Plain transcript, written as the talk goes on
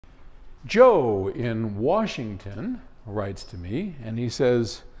Joe in Washington writes to me and he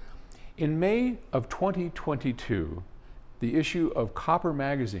says, in May of 2022, the issue of Copper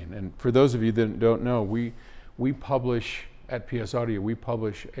magazine, and for those of you that don't know, we publish at PS Audio, we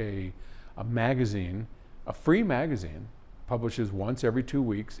publish a magazine, a free magazine, publishes once every 2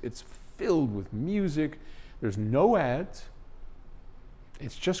 weeks. It's filled with music. There's no ads.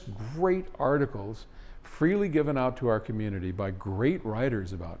 It's just great articles freely given out to our community by great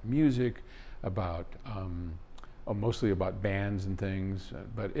writers about music, about mostly about bands and things,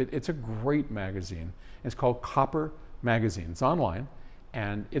 but it's a great magazine. It's called Copper Magazine. It's online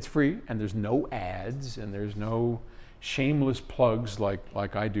and it's free and there's no ads and there's no shameless plugs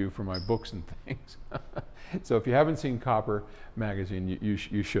like I do for my books and things. So if you haven't seen Copper Magazine,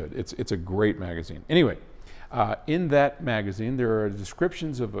 you should. It's a great magazine. Anyway, in that magazine, there are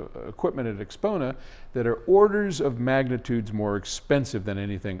descriptions of equipment at Expona that are orders of magnitudes more expensive than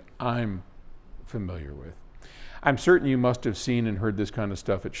anything I'm familiar with. I'm certain you must have seen and heard this kind of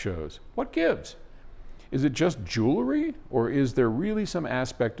stuff at shows. What gives? Is it just jewelry, or is there really some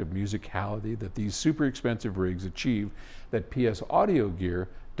aspect of musicality that these super expensive rigs achieve that PS Audio gear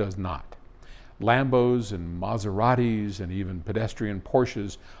does not? Lambos and Maseratis and even pedestrian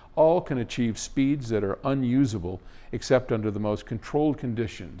Porsches all can achieve speeds that are unusable except under the most controlled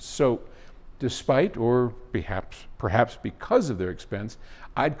conditions. So despite, or perhaps because of their expense,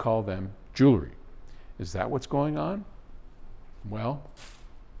 I'd call them jewelry. Is that what's going on? Well,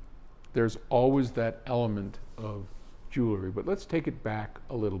 there's always that element of jewelry, but let's take it back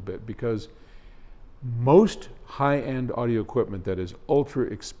a little bit, because most high-end audio equipment that is ultra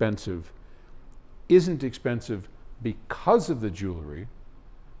expensive isn't expensive because of the jewelry,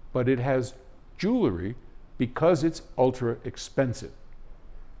 but it has jewelry because it's ultra expensive.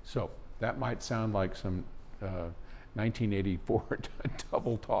 So that might sound like some 1984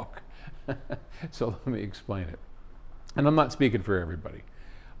 double talk. So let me explain it. And I'm not speaking for everybody,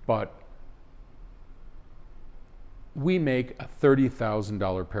 but we make a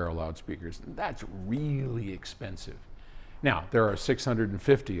 $30,000 pair of loudspeakers. That's really expensive. Now, there are $650,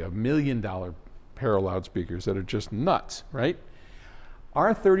 $1 million pair of loudspeakers that are just nuts, right?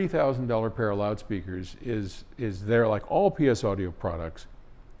 Our $30,000 pair of loudspeakers is there, like all PS Audio products.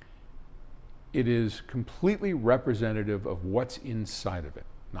 It is completely representative of what's inside of it.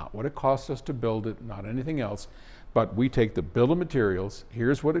 Not what it costs us to build it, not anything else, but we take the bill of materials,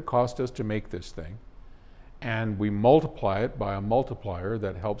 here's what it cost us to make this thing, and we multiply it by a multiplier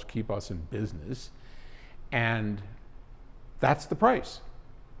that helps keep us in business, and that's the price.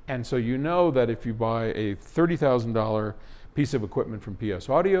 And so you know that if you buy a $30,000 piece of equipment from PS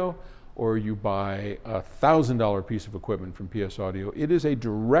Audio, or you buy a $1,000 piece of equipment from PS Audio, it is a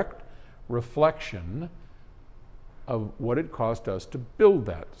direct reflection of what it cost us to build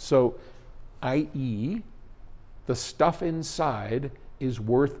that. So, i.e., the stuff inside is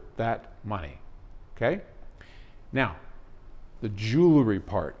worth that money, okay? Now, the jewelry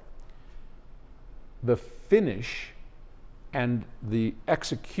part, the finish and the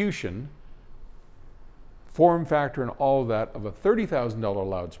execution, form factor and all of that of a $30,000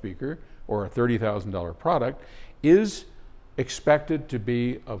 loudspeaker or a $30,000 product is expected to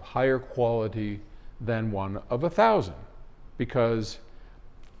be of higher quality than one of 1,000, because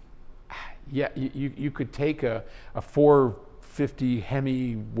yeah, you could take a 450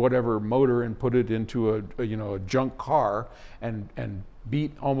 Hemi whatever motor and put it into a junk car and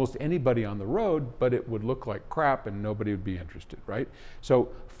beat almost anybody on the road, but it would look like crap and nobody would be interested, right? So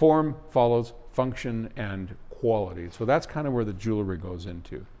form follows function and quality. So that's kind of where the jewelry goes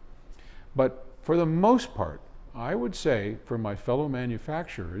into. But for the most part, I would say for my fellow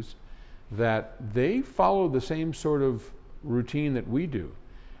manufacturers that they follow the same sort of routine that we do.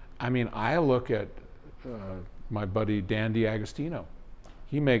 I mean, I look at my buddy Dan D'Agostino.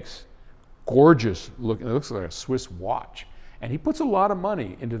 He makes gorgeous looking, it looks like a Swiss watch. And he puts a lot of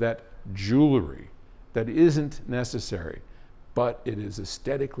money into that jewelry that isn't necessary, but it is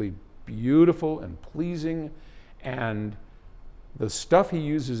aesthetically beautiful and pleasing. And the stuff he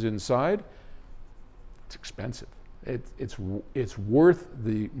uses inside, it's expensive. It's worth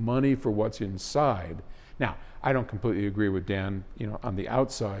the money for what's inside. Now, I don't completely agree with Dan, on the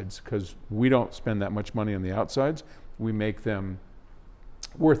outsides, because we don't spend that much money on the outsides. We make them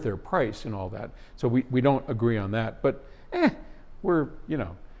worth their price and all that. So we don't agree on that. But we're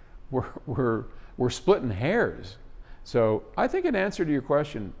splitting hairs. So I think in answer to your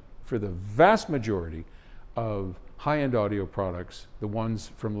question, for the vast majority of high-end audio products, the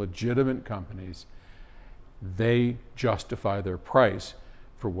ones from legitimate companies, they justify their price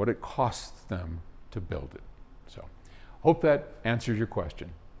for what it costs them to build it. So, hope that answers your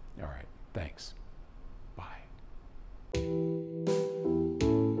question. All right, thanks. Bye.